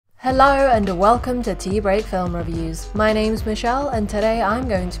Hello and welcome to Tea Break Film Reviews. My name's Michelle and today I'm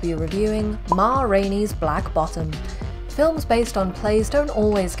going to be reviewing Ma Rainey's Black Bottom. Films based on plays don't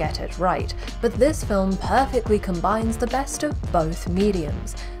always get it right, but this film perfectly combines the best of both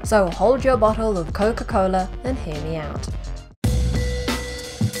mediums. So hold your bottle of Coca-Cola and hear me out.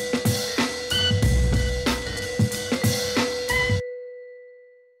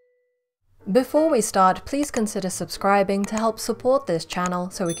 Before we start, please consider subscribing to help support this channel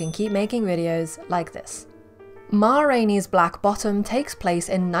so we can keep making videos like this. Ma Rainey's Black Bottom takes place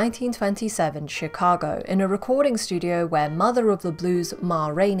in 1927 Chicago, in a recording studio where Mother of the Blues Ma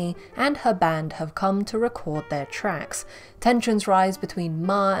Rainey and her band have come to record their tracks. Tensions rise between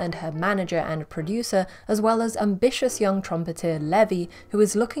Ma and her manager and producer, as well as ambitious young trumpeter Levy, who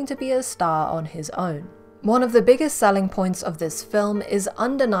is looking to be a star on his own. One of the biggest selling points of this film is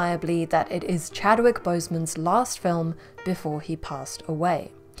undeniably that it is Chadwick Boseman's last film before he passed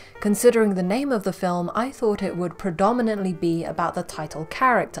away. Considering the name of the film, I thought it would predominantly be about the title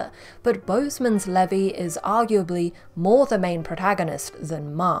character, but Boseman's Levy is arguably more the main protagonist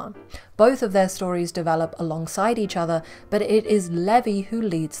than Ma. Both of their stories develop alongside each other, but it is Levy who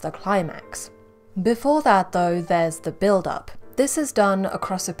leads the climax. Before that though, there's the build-up. This is done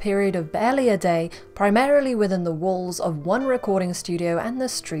across a period of barely a day, primarily within the walls of one recording studio and the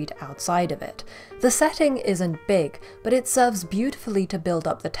street outside of it. The setting isn't big, but it serves beautifully to build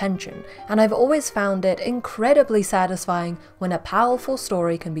up the tension, and I've always found it incredibly satisfying when a powerful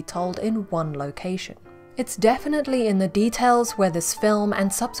story can be told in one location. It's definitely in the details where this film,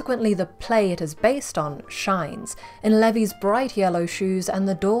 and subsequently the play it is based on, shines, in Levy's bright yellow shoes and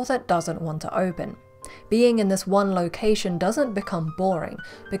the door that doesn't want to open. Being in this one location doesn't become boring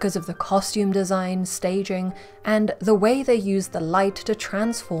because of the costume design, staging, and the way they use the light to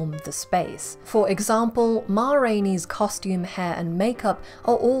transform the space. For example, Ma Rainey's costume, hair, and makeup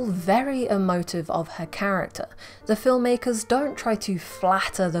are all very emotive of her character. The filmmakers don't try to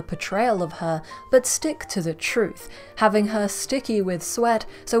flatter the portrayal of her, but stick to the truth, having her sticky with sweat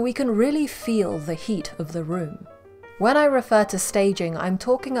so we can really feel the heat of the room. When I refer to staging, I'm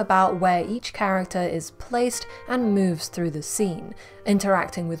talking about where each character is placed and moves through the scene,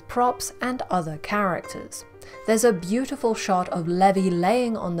 interacting with props and other characters. There's a beautiful shot of Levy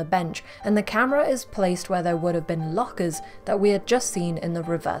laying on the bench, and the camera is placed where there would have been lockers that we had just seen in the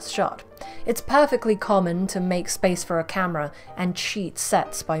reverse shot. It's perfectly common to make space for a camera and cheat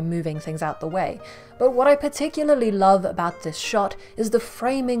sets by moving things out the way, but what I particularly love about this shot is the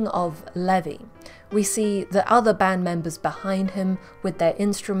framing of Levy. We see the other band members behind him with their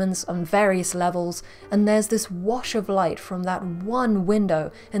instruments on various levels, and there's this wash of light from that one window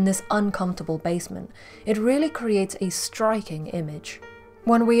in this uncomfortable basement. It really creates a striking image.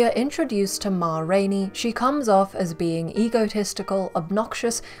 When we are introduced to Ma Rainey, she comes off as being egotistical,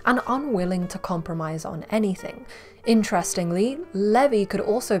 obnoxious, and unwilling to compromise on anything. Interestingly, Levy could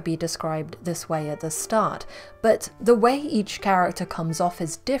also be described this way at the start, but the way each character comes off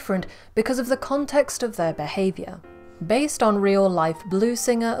is different because of the context of their behavior. Based on real-life blues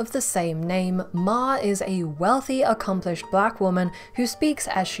singer of the same name, Ma is a wealthy, accomplished black woman who speaks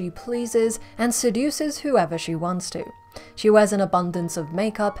as she pleases and seduces whoever she wants to. She wears an abundance of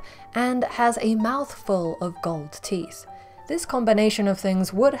makeup and has a mouthful of gold teeth. This combination of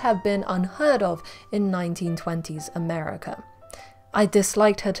things would have been unheard of in 1920s America. I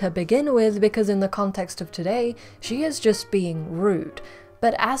disliked her to begin with because in the context of today, she is just being rude.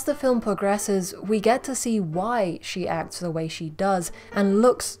 But as the film progresses, we get to see why she acts the way she does and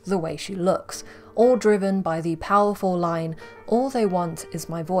looks the way she looks, all driven by the powerful line, "All they want is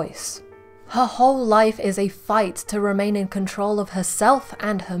my voice." Her whole life is a fight to remain in control of herself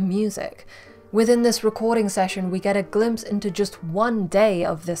and her music. Within this recording session, we get a glimpse into just one day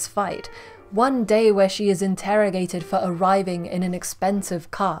of this fight. One day where she is interrogated for arriving in an expensive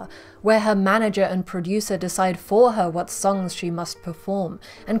car, where her manager and producer decide for her what songs she must perform,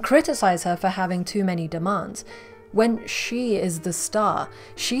 and criticize her for having too many demands. When she is the star,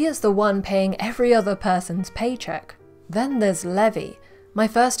 she is the one paying every other person's paycheck. Then there's Levy. My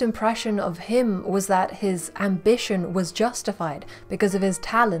first impression of him was that his ambition was justified because of his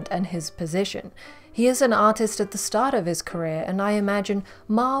talent and his position. He is an artist at the start of his career, and I imagine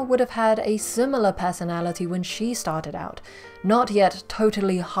Ma would have had a similar personality when she started out, not yet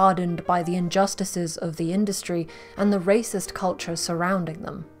totally hardened by the injustices of the industry and the racist culture surrounding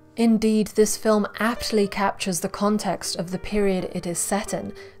them. Indeed, this film aptly captures the context of the period it is set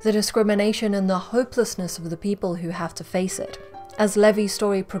in, the discrimination and the hopelessness of the people who have to face it. As Levy's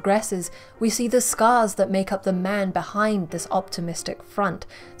story progresses, we see the scars that make up the man behind this optimistic front,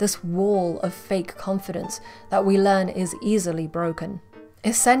 this wall of fake confidence that we learn is easily broken.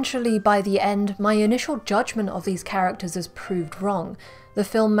 Essentially, by the end, my initial judgment of these characters is proved wrong. The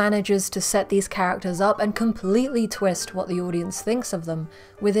film manages to set these characters up and completely twist what the audience thinks of them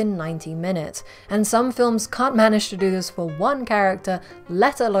within 90 minutes, and some films can't manage to do this for one character,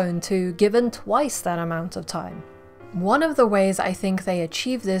 let alone two, given twice that amount of time. One of the ways I think they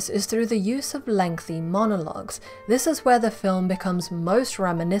achieve this is through the use of lengthy monologues. This is where the film becomes most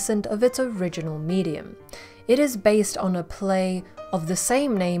reminiscent of its original medium. It is based on a play of the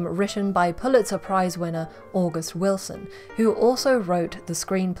same name written by Pulitzer Prize winner August Wilson, who also wrote the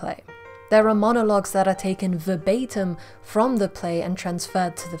screenplay. There are monologues that are taken verbatim from the play and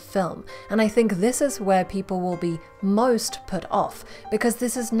transferred to the film, and I think this is where people will be most put off, because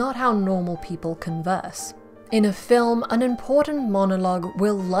this is not how normal people converse. In a film, an important monologue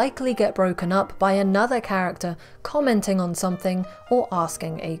will likely get broken up by another character commenting on something or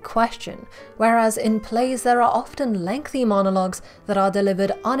asking a question, whereas in plays there are often lengthy monologues that are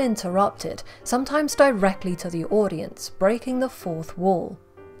delivered uninterrupted, sometimes directly to the audience, breaking the fourth wall.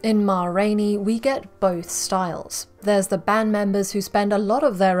 In Ma Rainey, we get both styles. There's the band members who spend a lot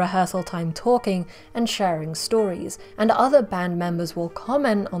of their rehearsal time talking and sharing stories, and other band members will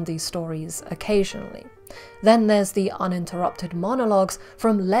comment on these stories occasionally. Then there's the uninterrupted monologues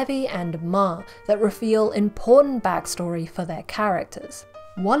from Levy and Ma that reveal important backstory for their characters.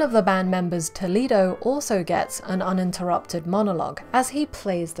 One of the band members, Toledo, also gets an uninterrupted monologue as he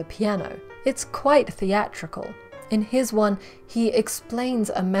plays the piano. It's quite theatrical. In his one, he explains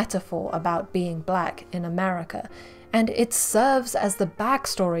a metaphor about being black in America, and it serves as the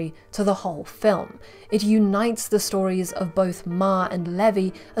backstory to the whole film. It unites the stories of both Ma and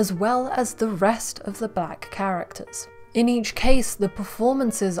Levy as well as the rest of the black characters. In each case, the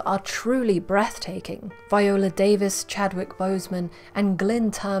performances are truly breathtaking. Viola Davis, Chadwick Boseman, and Glynn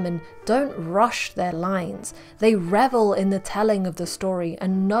Turman don't rush their lines. They revel in the telling of the story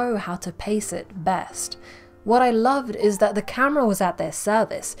and know how to pace it best. What I loved is that the camera was at their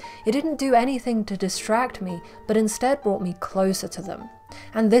service. It didn't do anything to distract me, but instead brought me closer to them.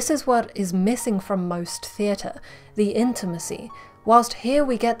 And this is what is missing from most theatre, the intimacy. Whilst here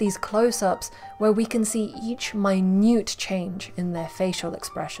we get these close-ups where we can see each minute change in their facial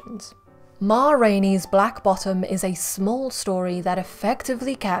expressions. Ma Rainey's Black Bottom is a small story that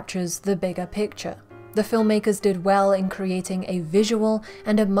effectively captures the bigger picture. The filmmakers did well in creating a visual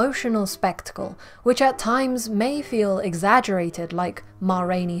and emotional spectacle, which at times may feel exaggerated like Ma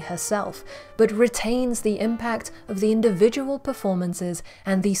Rainey herself, but retains the impact of the individual performances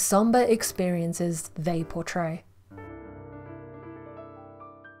and the somber experiences they portray.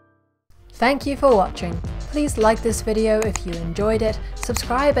 Thank you for watching. Please like this video if you enjoyed it,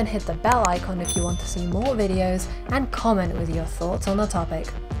 subscribe and hit the bell icon if you want to see more videos, and comment with your thoughts on the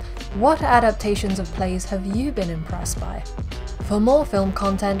topic. What adaptations of plays have you been impressed by? For more film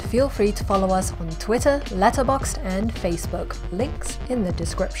content, feel free to follow us on Twitter, Letterboxd, and Facebook. Links in the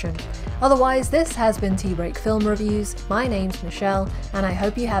description. Otherwise, this has been Tea Break Film Reviews. My name's Michelle, and I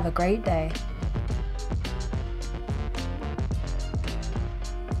hope you have a great day.